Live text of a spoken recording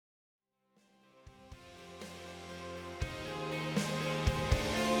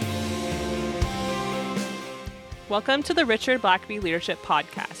Welcome to the Richard Blackaby Leadership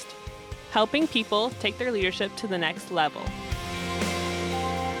Podcast, helping people take their leadership to the next level.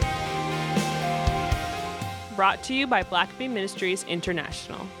 Brought to you by Blackaby Ministries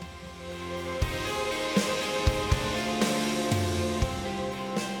International.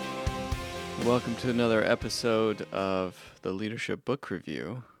 Welcome to another episode of the Leadership Book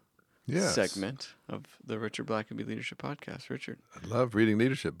Review segment of the Richard Blackaby Leadership Podcast. Richard. I love reading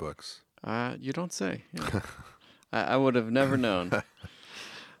leadership books. You don't say. Yeah. I would have never known.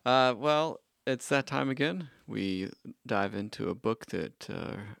 Well, it's that time again. We dive into a book that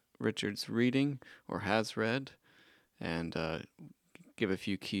Richard's reading or has read and give a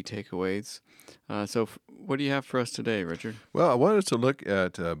few key takeaways. So what do you have for us today, Richard? Well, I wanted to look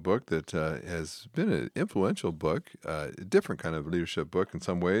at a book that has been an influential book, a different kind of leadership book in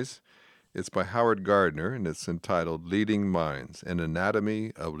some ways. It's by Howard Gardner, and it's entitled Leading Minds, An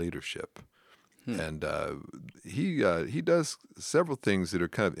Anatomy of Leadership. And he does several things that are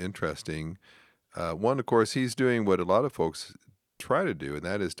kind of interesting. One, of course, he's doing what a lot of folks try to do, and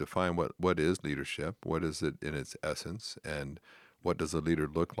that is define what is leadership, what is it in its essence, and what does a leader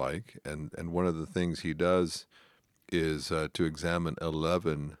look like. And one of the things he does is to examine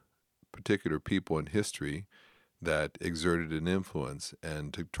 11 particular people in history that exerted an influence,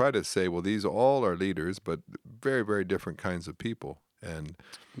 and to try to say, well, these all are leaders, but very, very different kinds of people. And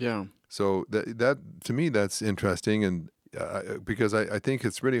yeah. So that to me, that's interesting, and because I think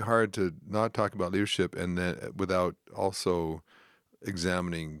it's really hard to not talk about leadership and then without also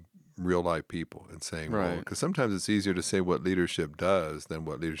examining real life people and saying, right. well, because sometimes it's easier to say what leadership does than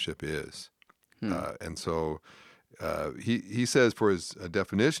what leadership is. And so he says, for his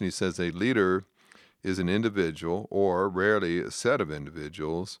definition, he says a leader is an individual, or rarely a set of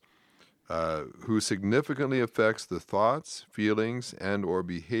individuals, who significantly affects the thoughts, feelings, and or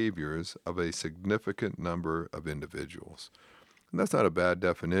behaviors of a significant number of individuals. And that's not a bad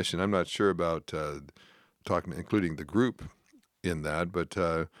definition. I'm not sure about including the group in that,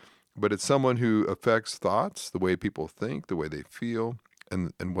 but it's someone who affects thoughts, the way people think, the way they feel,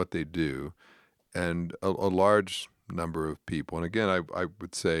 and what they do, and a large number of people. And again, I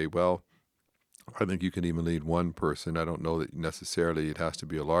would say, well, I think you can even lead one person. I don't know that necessarily it has to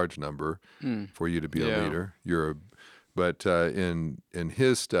be a large number for you to be a leader. But in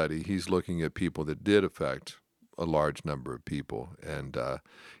his study, he's looking at people that did affect a large number of people, and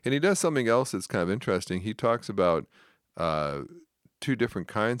he does something else that's kind of interesting. He talks about two different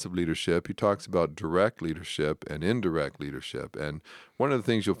kinds of leadership. He talks about direct leadership and indirect leadership. And one of the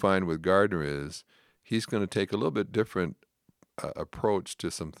things you'll find with Gardner is he's going to take a little bit different approach to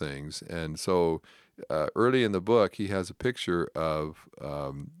some things. And so early in the book, he has a picture of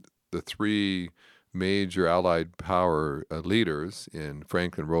the three major Allied power leaders in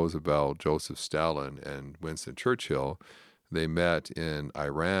Franklin Roosevelt, Joseph Stalin, and Winston Churchill. They met in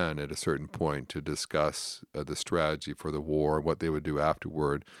Iran at a certain point to discuss the strategy for the war, what they would do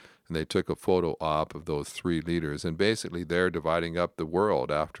afterward. And they took a photo op of those three leaders. And basically, they're dividing up the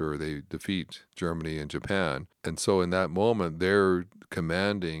world after they defeat Germany and Japan. And so in that moment, they're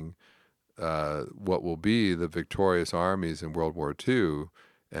commanding what will be the victorious armies in World War II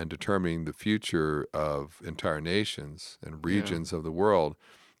and determining the future of entire nations and regions of the world.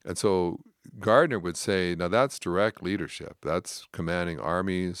 And so Gardner would say, now that's direct leadership. That's commanding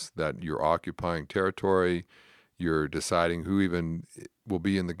armies, that you're occupying territory, you're deciding who even will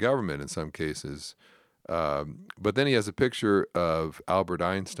be in the government in some cases. But then he has a picture of Albert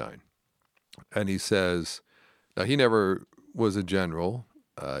Einstein. And he says, now he never was a general.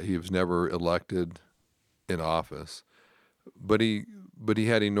 He was never elected in office. But he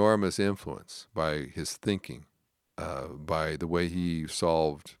had enormous influence by his thinking, by the way he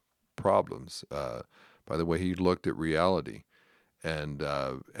solved problems, by the way he looked at reality. And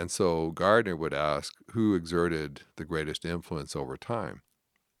so Gardner would ask, who exerted the greatest influence over time?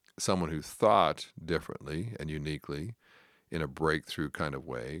 Someone who thought differently and uniquely in a breakthrough kind of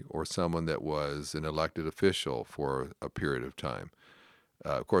way, or someone that was an elected official for a period of time?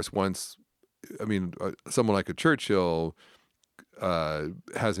 Of course, someone like a Churchill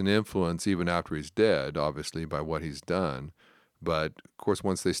has an influence even after he's dead, obviously, by what he's done. But, of course,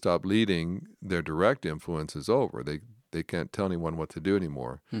 once they stop leading, their direct influence is over. They can't tell anyone what to do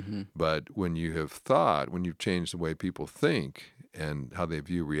anymore. Mm-hmm. But when you have thought, when you've changed the way people think and how they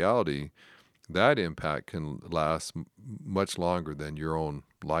view reality, that impact can last much longer than your own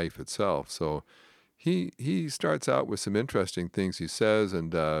life itself. So he starts out with some interesting things he says,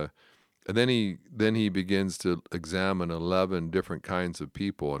 and then he begins to examine 11 different kinds of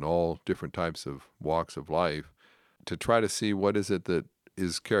people and all different types of walks of life to try to see what is it that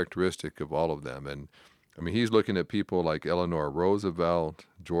is characteristic of all of them. And I mean, he's looking at people like Eleanor Roosevelt,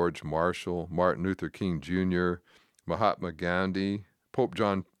 George Marshall, Martin Luther King Jr., Mahatma Gandhi, Pope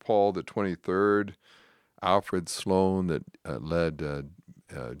John Paul the 23rd, Alfred Sloan that led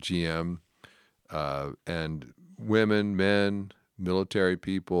GM, and women, men, military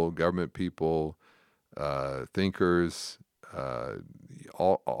people, government people, thinkers,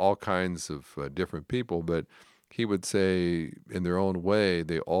 all kinds of different people. But he would say, in their own way,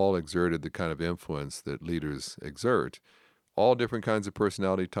 they all exerted the kind of influence that leaders exert. All different kinds of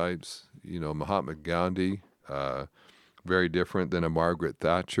personality types. Mahatma Gandhi, very different than a Margaret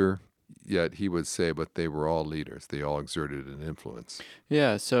Thatcher. Yet he would say, but they were all leaders. They all exerted an influence.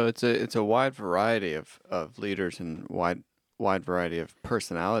 Yeah, so it's a wide variety of leaders and wide variety of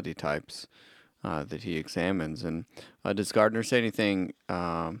personality types that he examines. And does Gardner say anything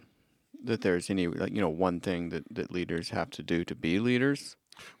that there's any one thing that leaders have to do to be leaders?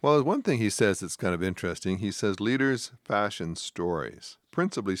 Well, one thing he says that's kind of interesting. He says leaders fashion stories,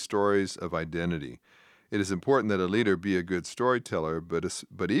 principally stories of identity. It is important that a leader be a good storyteller,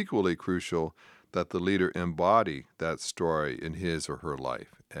 but equally crucial that the leader embody that story in his or her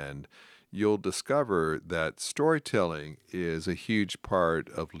life. And you'll discover that storytelling is a huge part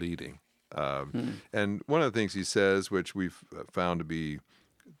of leading. And one of the things he says, which we've found to be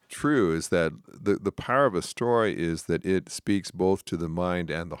true, is that the power of a story is that it speaks both to the mind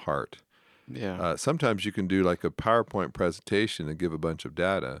and the heart. Yeah. Sometimes you can do like a PowerPoint presentation and give a bunch of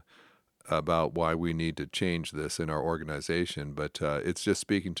data about why we need to change this in our organization, but it's just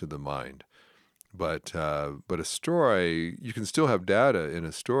speaking to the mind. But a story, you can still have data in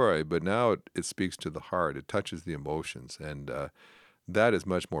a story, but now it speaks to the heart. It touches the emotions, and that is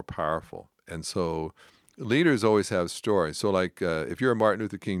much more powerful. And so leaders always have stories. So like if you're a Martin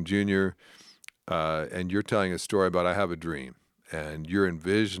Luther King Jr. And you're telling a story about I have a dream, and you're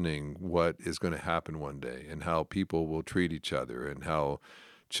envisioning what is going to happen one day and how people will treat each other and how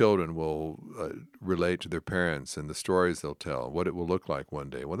children will relate to their parents and the stories they'll tell, what it will look like one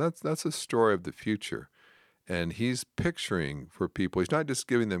day. Well, that's a story of the future. And he's picturing for people. He's not just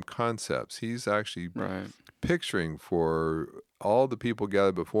giving them concepts. He's actually picturing for all the people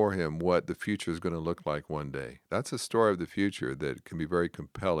gathered before him what the future is going to look like one day. That's a story of the future that can be very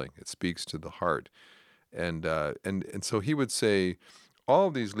compelling. It speaks to the heart. And so he would say all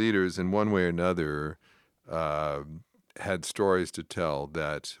of these leaders in one way or another had stories to tell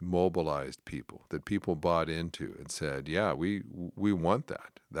that mobilized people, that people bought into and said, yeah, we want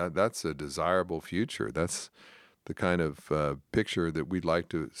that. That's a desirable future. That's the kind of picture that we'd like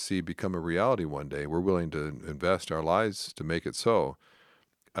to see become a reality one day. We're willing to invest our lives to make it so.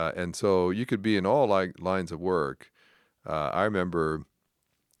 And so you could be in all lines of work. I remember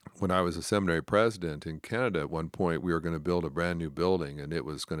when I was a seminary president in Canada, at one point we were going to build a brand new building, and it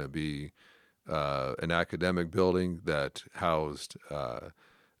was going to be an academic building that housed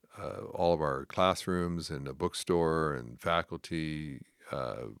all of our classrooms and a bookstore and faculty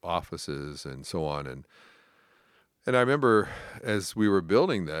offices and so on. And I remember as we were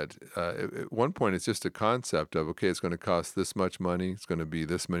building that, at one point it's just a concept of, okay, it's going to cost this much money, it's going to be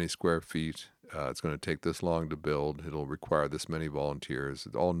this many square feet, it's going to take this long to build, it'll require this many volunteers,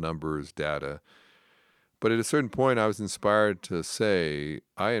 all numbers, data. But at a certain point, I was inspired to say,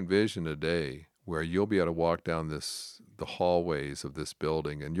 I envision a day where you'll be able to walk down the hallways of this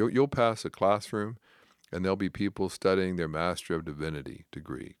building, and you'll pass a classroom, and there'll be people studying their Master of Divinity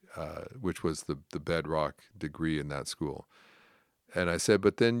degree, which was the bedrock degree in that school. And I said,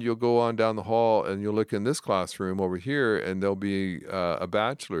 but then you'll go on down the hall, and you'll look in this classroom over here, and there'll be a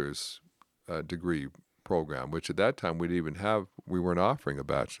bachelor's degree program, which at that time we weren't offering a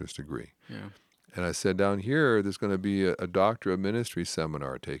bachelor's degree. Yeah. And I said, down here, there's going to be a Doctor of Ministry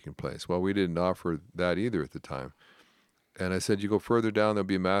seminar taking place. Well, we didn't offer that either at the time. And I said, you go further down, there'll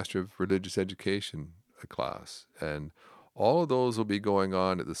be a Master of Religious Education class. And all of those will be going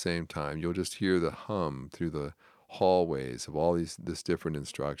on at the same time. You'll just hear the hum through the hallways of all this different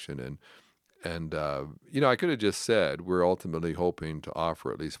instruction. And I could have just said, we're ultimately hoping to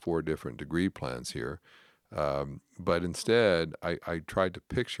offer at least 4 different degree plans here. But instead, I tried to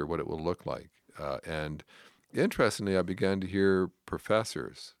picture what it will look like. And interestingly, I began to hear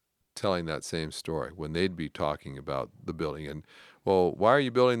professors telling that same story when they'd be talking about the building. And, well, why are you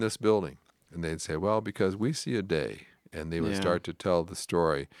building this building? And they'd say, well, because we see a day. And they would start to tell the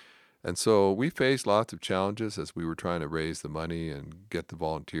story. And so we faced lots of challenges as we were trying to raise the money and get the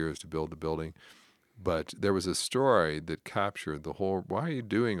volunteers to build the building. But there was a story that captured the whole, why are you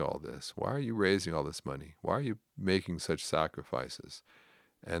doing all this? Why are you raising all this money? Why are you making such sacrifices?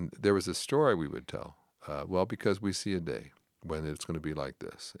 And there was a story we would tell. Well, because we see a day when it's going to be like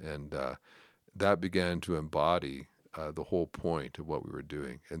this. And that began to embody the whole point of what we were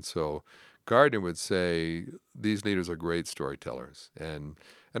doing. And so Gardner would say these leaders are great storytellers. And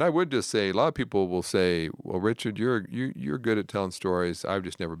I would just say, a lot of people will say, well, Richard, you're good at telling stories. I've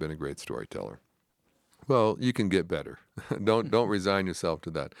just never been a great storyteller. Well, you can get better. Don't resign yourself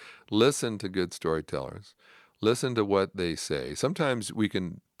to that. Listen to good storytellers. Listen to what they say. Sometimes we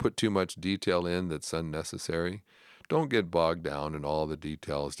can put too much detail in that's unnecessary. Don't get bogged down in all the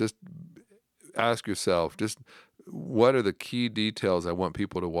details. Just ask yourself, just what are the key details I want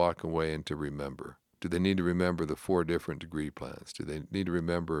people to walk away and to remember? Do they need to remember the 4 different degree plans? Do they need to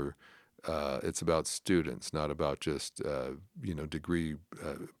remember it's about students, not about just degree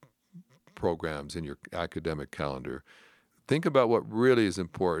programs in your academic calendar? Think about what really is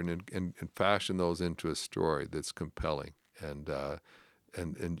important and fashion those into a story that's compelling, and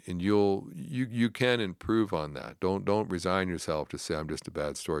you can improve on that. Don't resign yourself to say I'm just a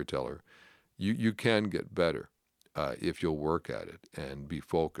bad storyteller. You can get better if you'll work at it and be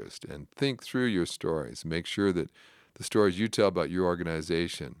focused and think through your stories. Make sure that the stories you tell about your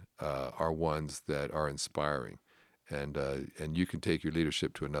organization are ones that are inspiring, and you can take your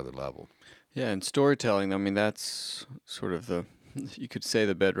leadership to another level. Yeah, and storytelling, I mean, that's sort of you could say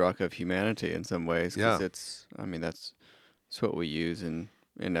the bedrock of humanity in some ways. 'Cause Yeah. That's what we use in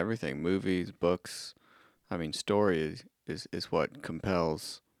everything, movies, books. I mean, story is what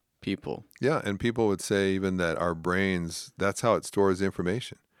compels people. Yeah, and people would say even that our brains, that's how it stores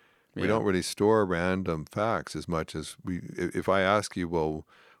information. We don't really store random facts as much as if I ask you, well,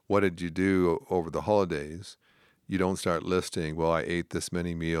 what did you do over the holidays? You don't start listing, well, I ate this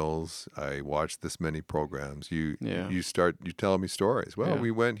many meals, I watched this many programs. You tell me stories. Well,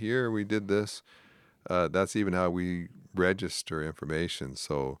 we went here, we did this. That's even how we register information.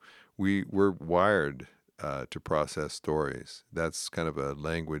 So we're wired to process stories. That's kind of a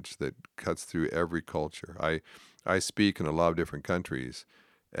language that cuts through every culture. I speak in a lot of different countries,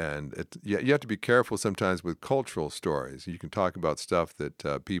 and you have to be careful sometimes with cultural stories. You can talk about stuff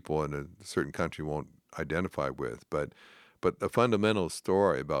that people in a certain country won't identify with, but a fundamental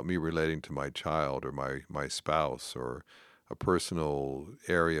story about me relating to my child or my spouse or a personal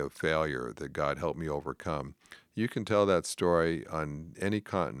area of failure that God helped me overcome, you can tell that story on any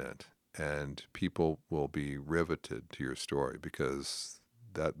continent, and people will be riveted to your story because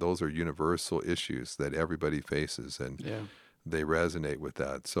those are universal issues that everybody faces, and they resonate with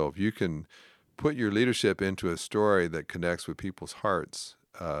that. So if you can put your leadership into a story that connects with people's hearts,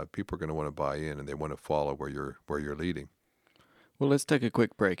 people are going to want to buy in, and they want to follow where you're leading. Well, let's take a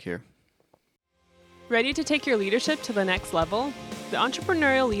quick break here. Ready to take your leadership to the next level? The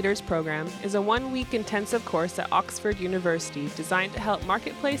Entrepreneurial Leaders Program is a 1-week intensive course at Oxford University designed to help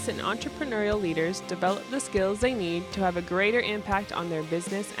marketplace and entrepreneurial leaders develop the skills they need to have a greater impact on their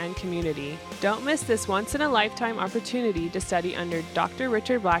business and community. Don't miss this once-in-a-lifetime opportunity to study under Dr.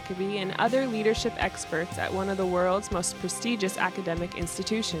 Richard Blackaby and other leadership experts at one of the world's most prestigious academic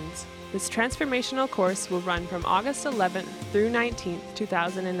institutions. This transformational course will run from August 11th through 19th,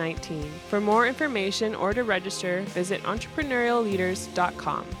 2019. For more information or to register, visit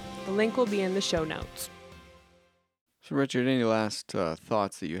entrepreneurialleaders.com. The link will be in the show notes. So, Richard, any last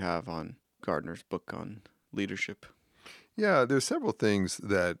thoughts that you have on Gardner's book on leadership? Yeah, there's several things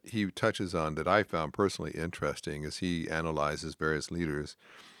that he touches on that I found personally interesting as he analyzes various leaders.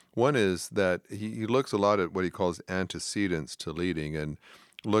 One is that he looks a lot at what he calls antecedents to leading, and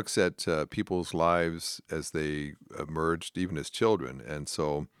looks at people's lives as they emerged, even as children. And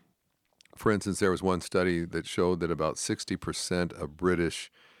so, for instance, there was one study that showed that about 60% of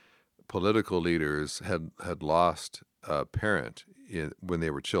British political leaders had lost a parent when they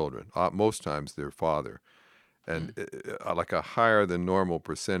were children, most times their father. And like a higher than normal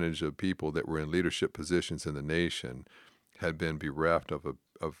percentage of people that were in leadership positions in the nation had been bereft of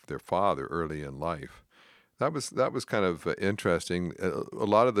their father early in life. That was kind of interesting. A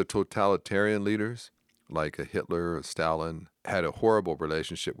lot of the totalitarian leaders, like a Hitler or Stalin, had a horrible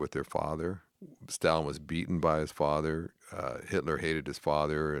relationship with their father. Stalin was beaten by his father. Hitler hated his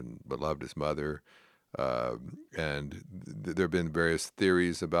father but loved his mother. And there have been various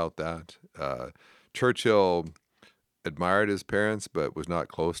theories about that. Churchill admired his parents but was not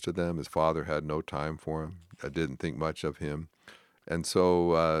close to them. His father had no time for him. Didn't think much of him. And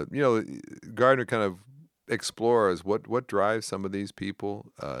so, Gardner kind of explores what drives some of these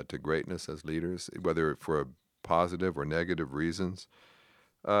people to greatness as leaders, whether for positive or negative reasons.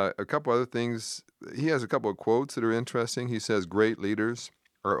 A couple other things. He has a couple of quotes that are interesting. He says, great leaders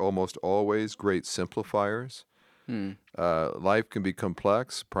are almost always great simplifiers. Life can be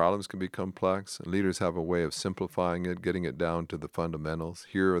complex, problems can be complex, and leaders have a way of simplifying it, getting it down to the fundamentals.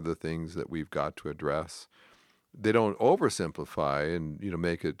 Here are the things that we've got to address. They don't oversimplify and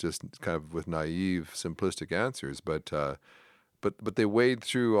make it just kind of with naive, simplistic answers, but they wade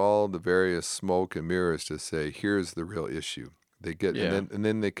through all the various smoke and mirrors to say, here's the real issue. They get and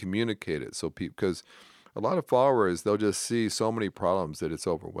then they communicate it so people, because a lot of followers, they'll just see so many problems that it's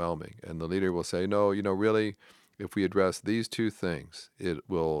overwhelming, and the leader will say, no, really, if we address these two things, it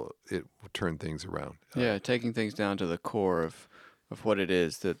will turn things around. Yeah, taking things down to the core of what it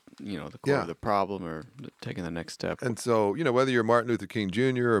is that, the core of the problem, or taking the next step. And so, whether you're Martin Luther King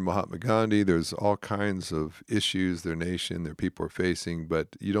Jr. or Mahatma Gandhi, there's all kinds of issues their nation, their people are facing, but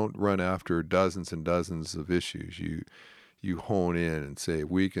you don't run after dozens and dozens of issues. You hone in and say, if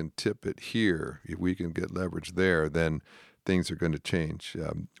we can tip it here, if we can get leverage there, then things are going to change.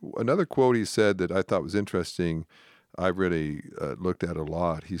 Another quote he said that I thought was interesting, I really looked at a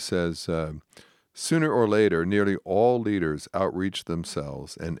lot. He says, sooner or later, nearly all leaders outreach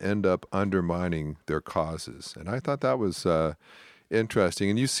themselves and end up undermining their causes. And I thought that was interesting.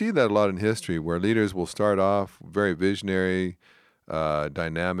 And you see that a lot in history, where leaders will start off very visionary,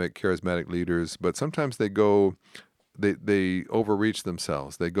 dynamic, charismatic leaders, but sometimes they overreach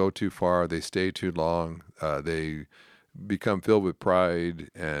themselves. They go too far. They stay too long. They become filled with pride,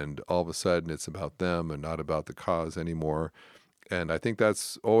 and all of a sudden it's about them and not about the cause anymore. And I think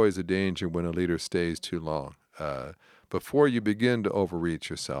that's always a danger when a leader stays too long. Before you begin to overreach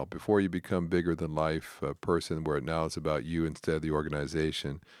yourself, before you become bigger than life person where now it's about you instead of the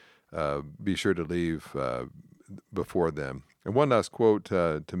organization, be sure to leave before them. And one last quote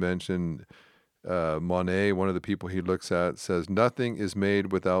to mention, Monet, one of the people he looks at, says, nothing is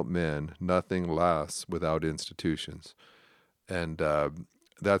made without men, nothing lasts without institutions. And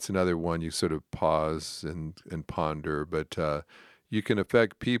that's another one you sort of pause and ponder, but you can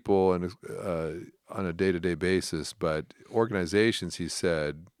affect people on a day-to-day basis, but organizations, he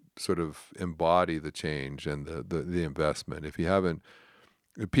said, sort of embody the change and the investment. If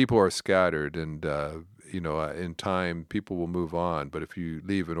people are scattered, and in time people will move on, but if you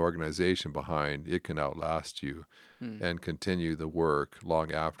leave an organization behind, it can outlast you and continue the work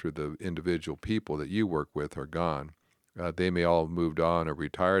long after the individual people that you work with are gone. They may all have moved on or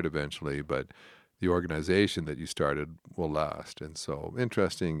retired eventually, but the organization that you started will last. And so,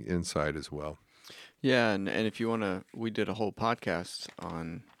 interesting insight as well. Yeah, and if you want to, we did a whole podcast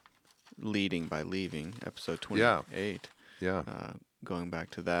on leading by leaving, episode 28. Yeah. Going back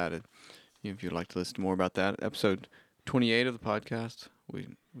to that, if you'd like to listen more about that, episode 28 of the podcast, we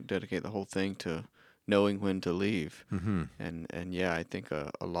dedicate the whole thing to knowing when to leave. Mm-hmm. And yeah, I think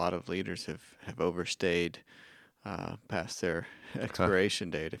a lot of leaders have overstayed past their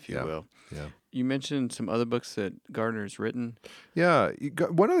expiration date, if you will. Yeah. You mentioned some other books that Gardner's written. Yeah.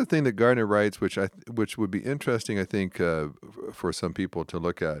 One other thing that Gardner writes, which would be interesting, I think, for some people to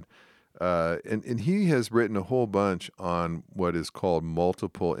look at, and he has written a whole bunch on what is called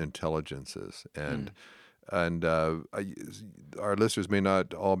multiple intelligences, and our listeners may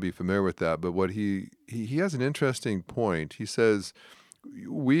not all be familiar with that, but what he has an interesting point. He says,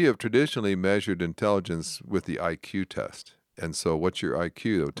 we have traditionally measured intelligence with the IQ test. And so what's your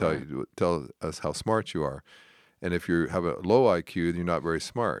IQ? It'll tell us how smart you are. And if you have a low IQ, then you're not very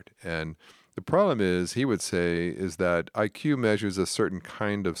smart. And the problem is, he would say, is that IQ measures a certain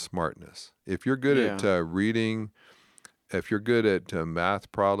kind of smartness. If you're good at reading, if you're good at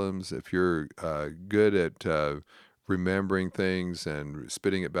math problems, if you're good at remembering things and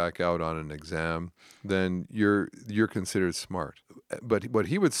spitting it back out on an exam, then you're considered smart. But what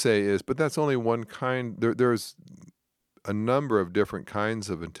he would say is, but that's only one kind. There's a number of different kinds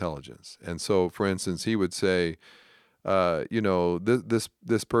of intelligence. And so, for instance, he would say,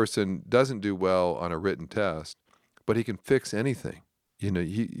 this person doesn't do well on a written test, but he can fix anything.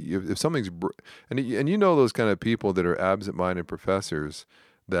 If something's and those kind of people that are absent-minded professors,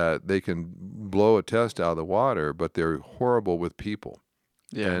 that they can blow a test out of the water, but they're horrible with people.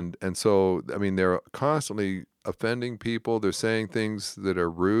 Yeah. And so, I mean, they're constantly offending people. They're saying things that are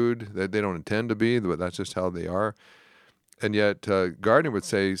rude, that they don't intend to be, but that's just how they are. And yet, Gardner would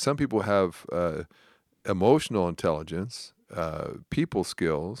say some people have emotional intelligence, people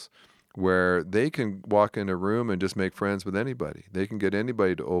skills, where they can walk in a room and just make friends with anybody. They can get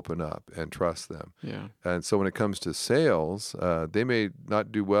anybody to open up and trust them. Yeah. And so when it comes to sales, they may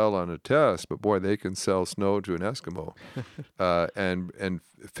not do well on a test, but boy, they can sell snow to an Eskimo. And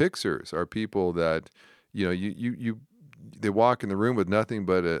fixers are people that, they walk in the room with nothing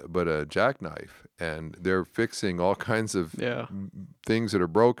but a jackknife, and they're fixing all kinds of things that are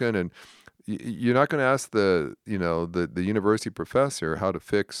broken. And You're not going to ask the university professor how to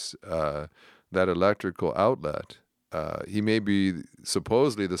fix that electrical outlet. He may be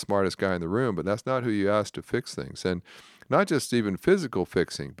supposedly the smartest guy in the room, but that's not who you ask to fix things. And not just even physical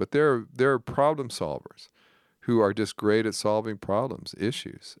fixing, but there are problem solvers who are just great at solving problems,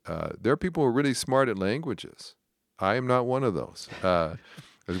 issues. There are people who are really smart at languages. I am not one of those.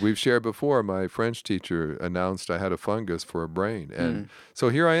 As we've shared before, my French teacher announced I had a fungus for a brain. And so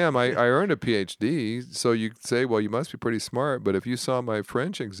here I am. I earned a PhD. So you'd say, well, you must be pretty smart. But if you saw my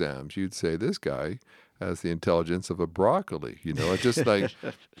French exams, you'd say, this guy has the intelligence of a broccoli. It's just like,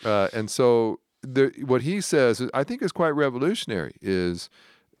 and so what he says, I think is quite revolutionary, is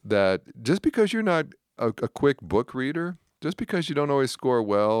that just because you're not a quick book reader, just because you don't always score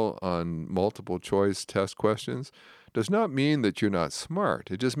well on multiple choice test questions, does not mean that you're not smart.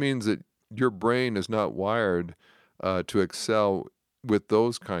 It just means that your brain is not wired to excel with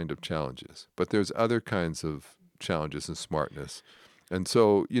those kind of challenges. But there's other kinds of challenges and smartness. And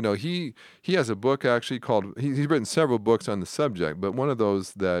so, he has a book actually called, he's written several books on the subject, but one of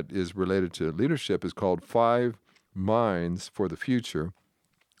those that is related to leadership is called 5 Minds for the Future.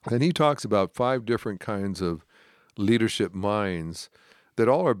 And he talks about 5 different kinds of leadership minds that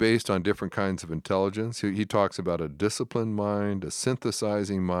all are based on different kinds of intelligence. He talks about a disciplined mind, a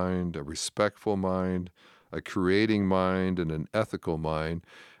synthesizing mind, a respectful mind, a creating mind, and an ethical mind.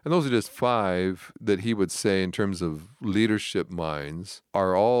 And those are just 5 that he would say in terms of leadership minds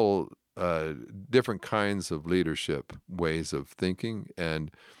are all different kinds of leadership ways of thinking.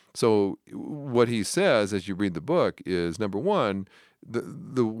 And so what he says as you read the book is, number one,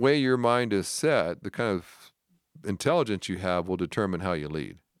 the way your mind is set, the kind of intelligence you have will determine how you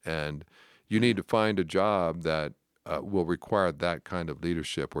lead. And you need to find a job that will require that kind of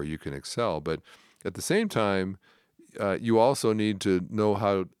leadership where you can excel. But at the same time, you also need to know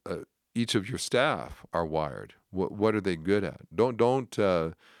how each of your staff are wired. What are they good at? Don't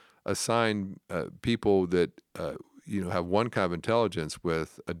assign people that have one kind of intelligence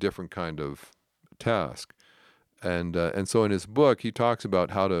with a different kind of task. And so in his book, he talks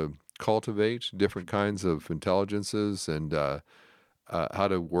about how to cultivate different kinds of intelligences and how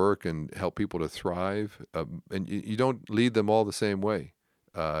to work and help people to thrive. And you don't lead them all the same way.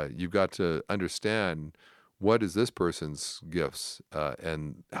 You've got to understand what is this person's gifts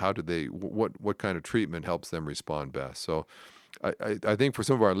and how do they, what kind of treatment helps them respond best. So I think for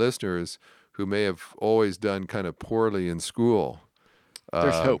some of our listeners who may have always done kind of poorly in school,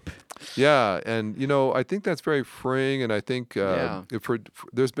 there's hope. Yeah, and I think that's very freeing, and I think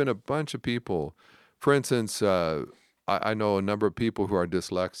there's been a bunch of people. For instance, I know a number of people who are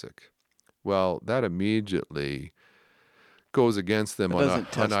dyslexic. Well, that immediately goes against them on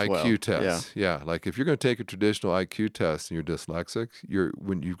IQ tests. Yeah, like if you're going to take a traditional IQ test and you're dyslexic,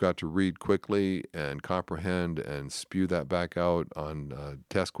 when you've got to read quickly and comprehend and spew that back out on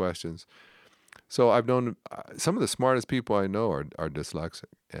test questions. So I've known some of the smartest people I know are dyslexic.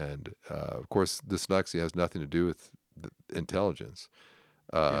 And, of course, dyslexia has nothing to do with intelligence.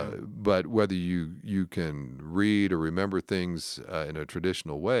 But whether you can read or remember things in a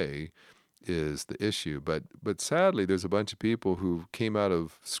traditional way is the issue. But sadly, there's a bunch of people who came out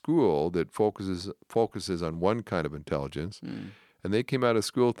of school that focuses on one kind of intelligence, and they came out of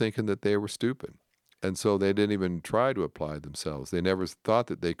school thinking that they were stupid. And so they didn't even try to apply themselves. They never thought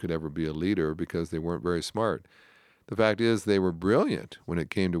that they could ever be a leader because they weren't very smart. The fact is they were brilliant when it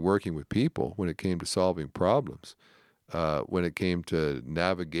came to working with people, when it came to solving problems, when it came to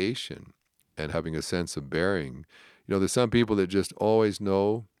navigation and having a sense of bearing. There's some people that just always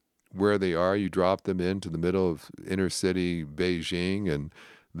know where they are. You drop them into the middle of inner city Beijing and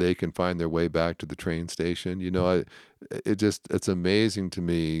they can find their way back to the train station. It's amazing to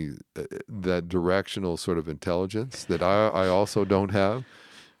me that directional sort of intelligence that I also don't have.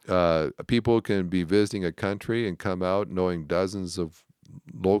 People can be visiting a country and come out knowing dozens of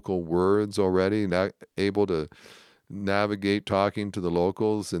local words already and able to navigate talking to the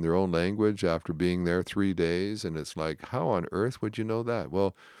locals in their own language after being there 3 days. And it's like, how on earth would you know that?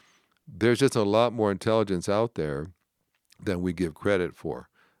 Well, there's just a lot more intelligence out there than we give credit for.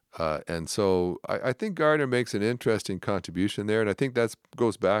 And so I think Gardner makes an interesting contribution there. And I think that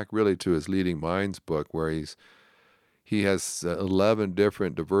goes back really to his Leading Minds book, where he has 11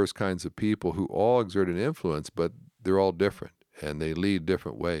 different diverse kinds of people who all exert an influence, but they're all different and they lead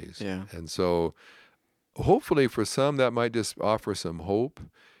different ways. Yeah. And so hopefully for some that might just offer some hope.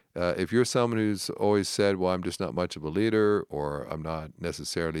 If you're someone who's always said, well, I'm just not much of a leader, or I'm not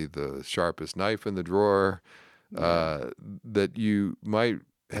necessarily the sharpest knife in the drawer, that you might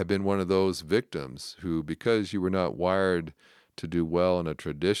have been one of those victims who, because you were not wired to do well in a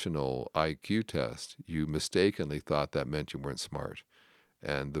traditional IQ test, you mistakenly thought that meant you weren't smart.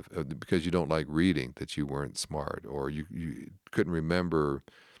 And because you don't like reading, that you weren't smart, or you couldn't remember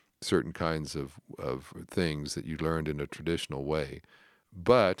certain kinds of things that you learned in a traditional way.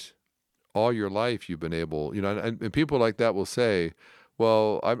 But all your life you've been able, and people like that will say,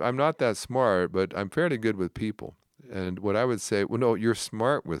 well, I'm not that smart, but I'm fairly good with people. And what I would say, well, no, you're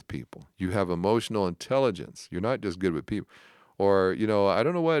smart with people. You have emotional intelligence. You're not just good with people. Or, I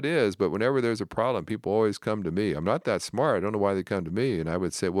don't know what it is, but whenever there's a problem, people always come to me. I'm not that smart. I don't know why they come to me. And I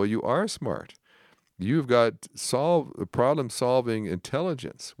would say, well, you are smart. You've got problem-solving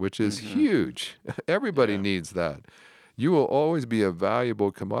intelligence, which is huge. Everybody needs that. You will always be a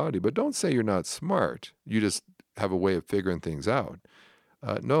valuable commodity, but don't say you're not smart. You just have a way of figuring things out.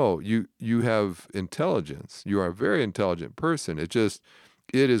 No, you have intelligence. You are a very intelligent person. It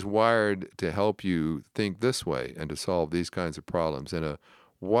is wired to help you think this way and to solve these kinds of problems. And a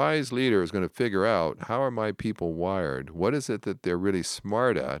wise leader is going to figure out, how are my people wired? What is it that they're really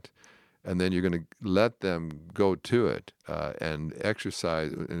smart at? And then you're going to let them go to it and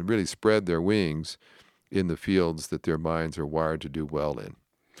exercise and really spread their wings in the fields that their minds are wired to do well in.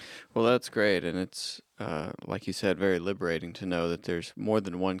 Well, that's great. And it's, like you said, very liberating to know that there's more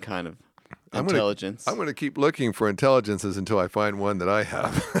than one kind of intelligence. I'm going to keep looking for intelligences until I find one that I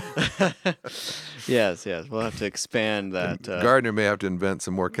have. Yes. We'll have to expand that. Gardner may have to invent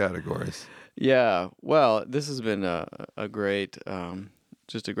some more categories. Yeah. Well, this has been a great,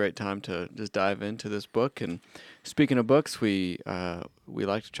 just a great time to just dive into this book. And speaking of books, we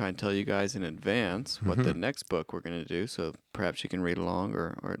like to try and tell you guys in advance what the next book we're going to do. So perhaps you can read along,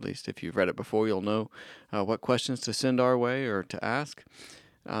 or at least if you've read it before, you'll know what questions to send our way or to ask.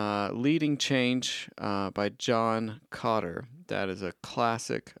 Leading Change by John Kotter. That is a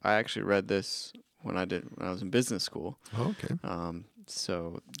classic. I actually read this when I was in business school. Okay.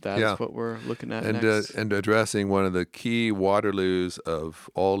 So that's what we're looking at next. And addressing one of the key Waterloos of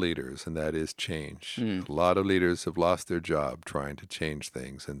all leaders, and that is change. A lot of leaders have lost their job trying to change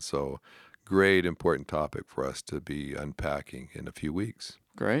things, and so great important topic for us to be unpacking in a few weeks.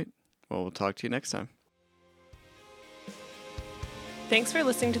 Great. Well, we'll talk to you next time. Thanks for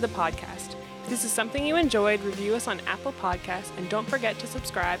listening to the podcast. If this is something you enjoyed, review us on Apple Podcasts, and don't forget to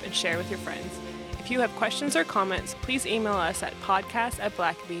subscribe and share with your friends. If you have questions or comments, please email us at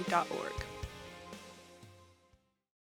podcast@blackaby.org.